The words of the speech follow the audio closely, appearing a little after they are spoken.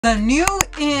The new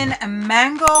in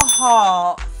Mango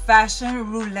Haul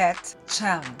Fashion Roulette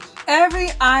Challenge. Every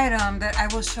item that I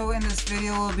will show in this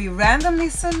video will be randomly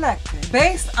selected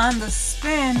based on the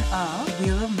spin of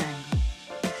Wheel of Mango.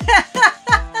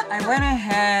 I went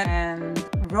ahead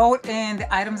and wrote in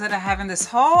the items that I have in this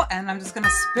haul, and I'm just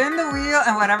gonna spin the wheel,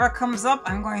 and whatever comes up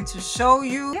I'm going to show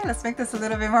you. Yeah, let's make this a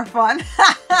little bit more fun.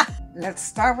 Let's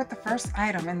start with the first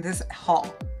item in this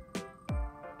haul.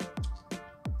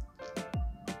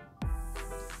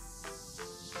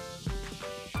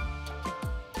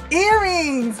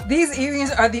 Earrings! These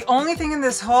earrings are the only thing in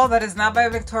this haul that is not by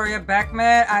Victoria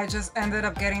Beckman. I just ended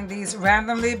up getting these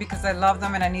randomly because I love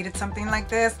them and I needed something like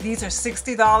this. These are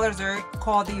 $60. They're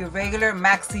called the Irregular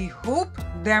Maxi Hoop.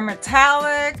 They're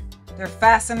metallic, they're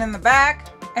fastened in the back,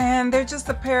 and they're just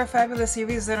a pair of fabulous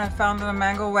earrings that I found on the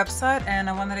Mango website, and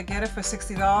I wanted to get it for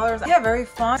 $60. Yeah, very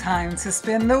fun. Time to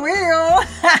spin the wheel!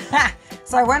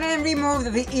 So I went and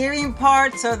removed the earring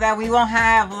part so that we won't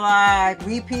have like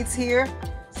repeats here.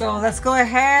 So let's go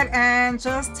ahead and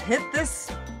just hit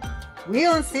this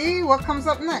wheel and see what comes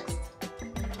up next.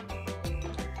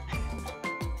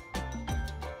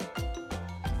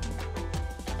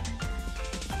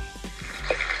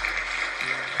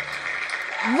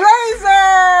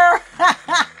 Razor! What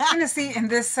you're gonna see in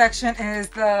this section is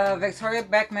the Victoria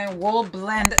Beckman Wool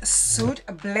Blend Suit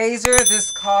Blazer.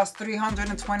 This cost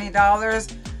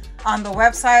 $320. On the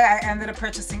website. I ended up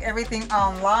purchasing everything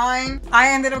online. I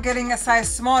ended up getting a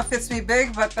size small. It fits me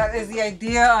big, but that is the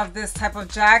idea of this type of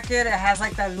jacket. It has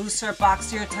like that looser,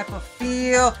 boxier type of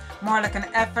feel, more like an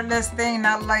effortless thing,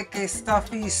 not like a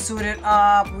stuffy, suited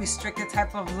up, restricted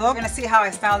type of look. You're gonna see how I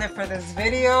styled it for this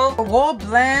video. The wool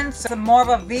blend, so it's more of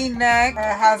a V-neck. It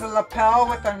has a lapel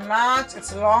with a notch.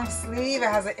 It's long sleeve. It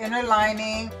has an inner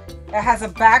lining. It has a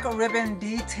back ribbon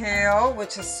detail,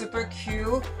 which is super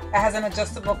cute. It has an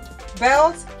adjustable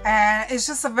belt, and it's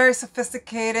just a very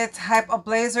sophisticated type of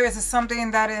blazer. It's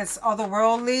something that is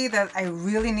otherworldly, that I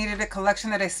really needed a collection,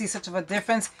 that I see such of a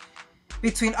difference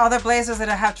between other blazers that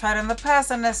I have tried in the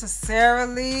past. And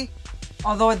necessarily,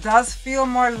 although it does feel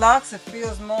more luxe, it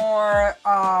feels more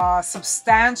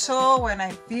substantial when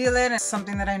I feel it. It's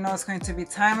something that I know is going to be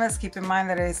timeless. Keep in mind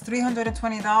that it is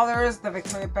 $320. The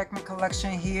Victoria Beckman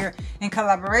collection here in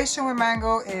collaboration with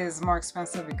Mango is more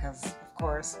expensive because, of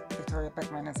course, Victoria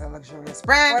Beckman is a luxurious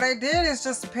brand. What I did is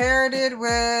just paired it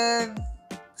with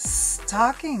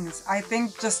stockings. I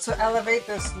think just to elevate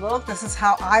this look, this is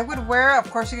how I would wear it.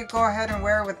 Of course, you could go ahead and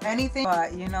wear it with anything,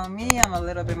 but you know me, I'm a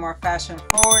little bit more fashion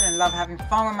forward and love having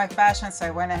fun with my fashion, so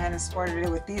I went ahead and sported it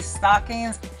with these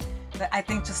stockings that I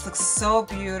think just looks so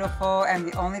beautiful.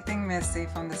 And the only thing missing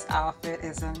from this outfit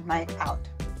is a night out.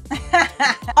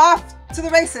 Off to the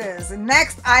races.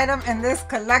 Next item in this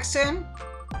collection,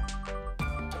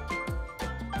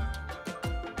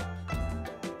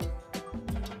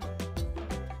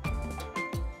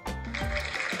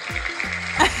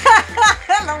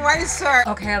 white shirt.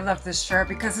 Okay, I love this shirt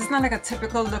because it's not like a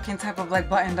typical looking type of like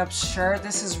buttoned up shirt.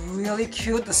 This is really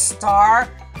cute. The star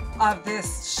of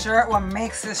this shirt, what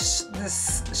makes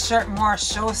this shirt more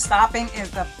show-stopping, is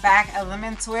the back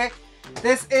element to it.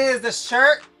 This is the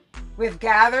shirt with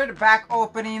gathered back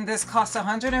opening. This costs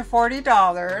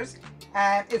 $140.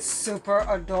 And it's super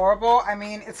adorable. I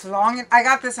mean, it's long. I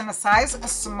got this in a size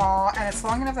small, and it's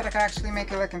long enough that I can actually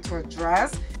make it like into a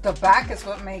dress. The back is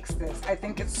what makes this. I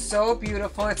think it's so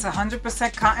beautiful. It's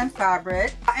 100% cotton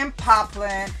fabric, cotton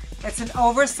poplin. It's an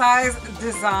oversized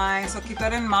design, so keep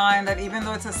that in mind, that even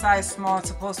though it's a size small, it's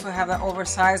supposed to have that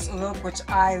oversized look, which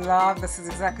I love. This is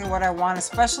exactly what I want,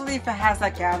 especially if it has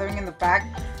that gathering in the back,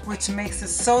 which makes it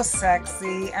so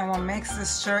sexy and what makes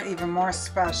this shirt even more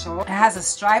special. It has a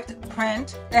striped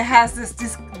print. It has this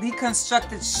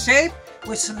deconstructed shape,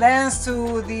 which lends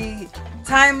to the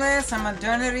timeless and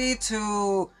modernity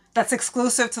that's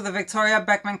exclusive to the Victoria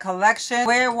Beckman collection. The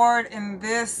way I wore it in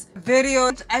this video,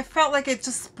 I felt like it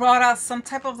just brought out some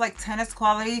type of like tennis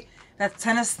quality, that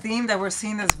tennis theme that we're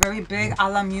seeing that's very big a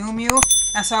la Miu Miu.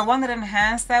 And so I wanted to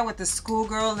enhance that with the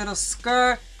schoolgirl little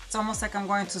skirt. It's almost like I'm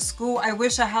going to school. I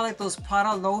wish I had like those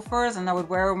Prada loafers and I would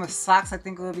wear them with socks. I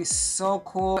think it would be so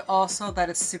cool. Also that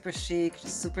it's super chic,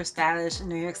 super stylish,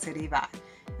 New York City vibe.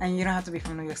 And you don't have to be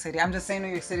from New York City. I'm just saying New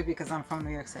York City because I'm from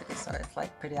New York City, so it's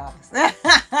like pretty obvious.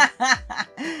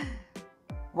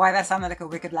 Why, that sounded like a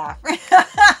wicked laugh.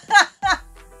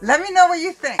 Let me know what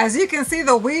you think. As you can see,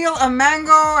 the wheel of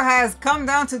Mango has come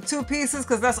down to 2 pieces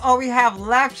because that's all we have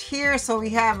left here. So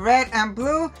we have red and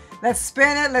blue. Let's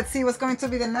spin it. Let's see what's going to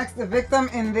be the next victim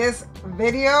in this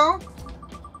video.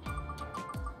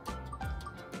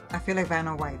 I feel like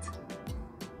Vanna White.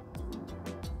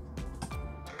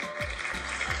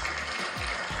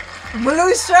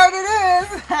 Blue shirt it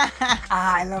is.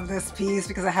 I love this piece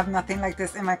because I have nothing like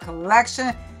this in my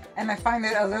collection and I find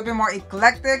it a little bit more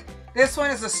eclectic. This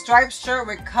one is a striped shirt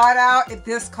with cutout. If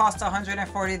this cost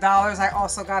 $140, I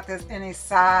also got this in a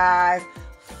size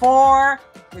 4,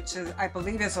 which is, I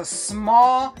believe, is a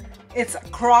small. It's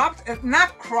cropped. It's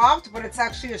not cropped, but it's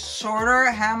actually a shorter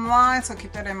hemline, so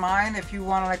keep that in mind if you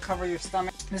want to like cover your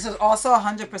stomach. This is also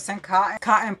 100%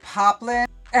 cotton poplin.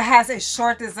 It has a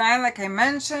short design like I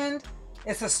mentioned.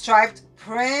 It's a striped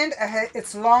print.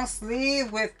 It's long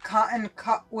sleeve with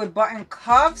with button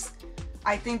cuffs.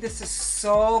 I think this is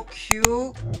so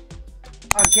cute.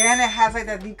 Again, it has like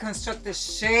that deconstructed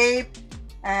shape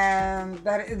and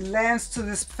that it lends to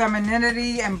this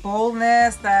femininity and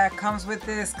boldness that comes with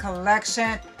this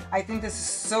collection. I think this is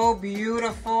so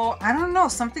beautiful. I don't know,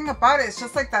 something about it. It's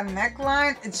just like that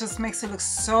neckline. It just makes it look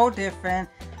so different.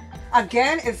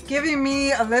 Again, it's giving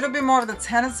me a little bit more of the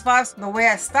tennis vibes. The way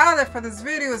I styled it for this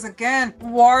video is, again,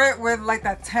 wore it with like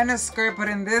that tennis skirt, but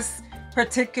in this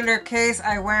particular case,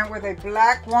 I went with a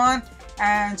black one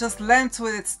and just lent to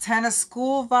its tennis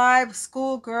school vibe,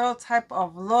 schoolgirl type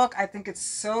of look. I think it's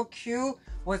so cute.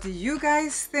 What do you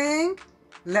guys think?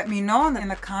 Let me know in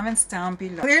the comments down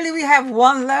below. Clearly we have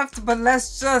one left, but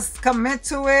let's just commit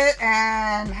to it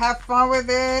and have fun with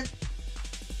it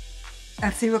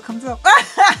and see what comes up.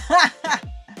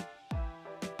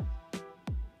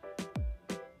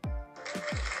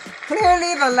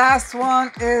 Clearly the last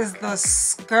one is the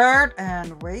skirt,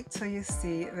 and wait till you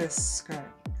see this skirt.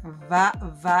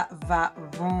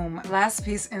 Boom. Last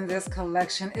piece in this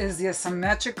collection is the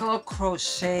asymmetrical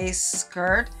crochet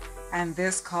skirt, and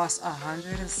this costs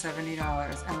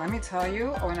 $170. And let me tell you,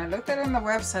 when I looked at it on the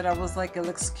website, I was like, it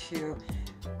looks cute.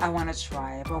 I want to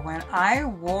try it. But when I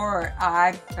wore it,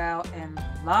 I fell in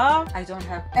love. I don't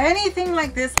have anything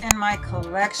like this in my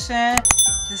collection.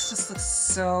 This just looks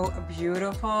so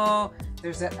beautiful.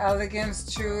 There's an elegance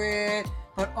to it,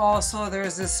 but also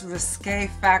there's this risque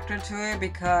factor to it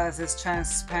because it's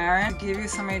transparent. I'll give you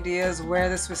some ideas. Wear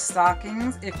this with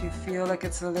stockings if you feel like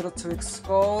it's a little too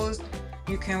exposed.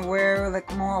 You can wear like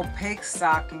more opaque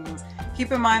stockings.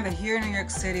 Keep in mind that here in New York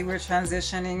City, we're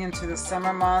transitioning into the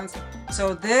summer months.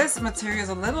 So this material is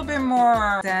a little bit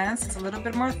more dense. It's a little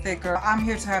bit more thicker. I'm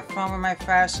here to have fun with my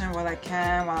fashion while I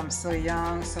can, while I'm still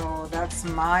young. So that's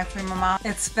my frame of mind.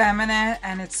 It's feminine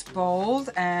and it's bold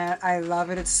and I love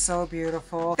it. It's so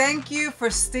beautiful. Thank you for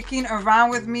sticking around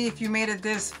with me. If you made it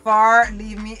this far,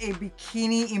 leave me a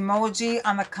bikini emoji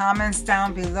on the comments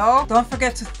down below. Don't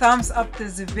forget to thumbs up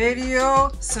this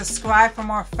video. Subscribe for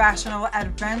more fashionable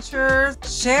adventures.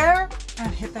 Share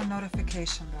and hit that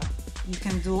notification bell. You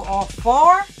can do all 4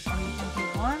 or you can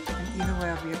do 1, and either way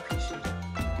I'll be appreciated.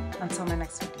 Until my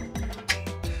next video.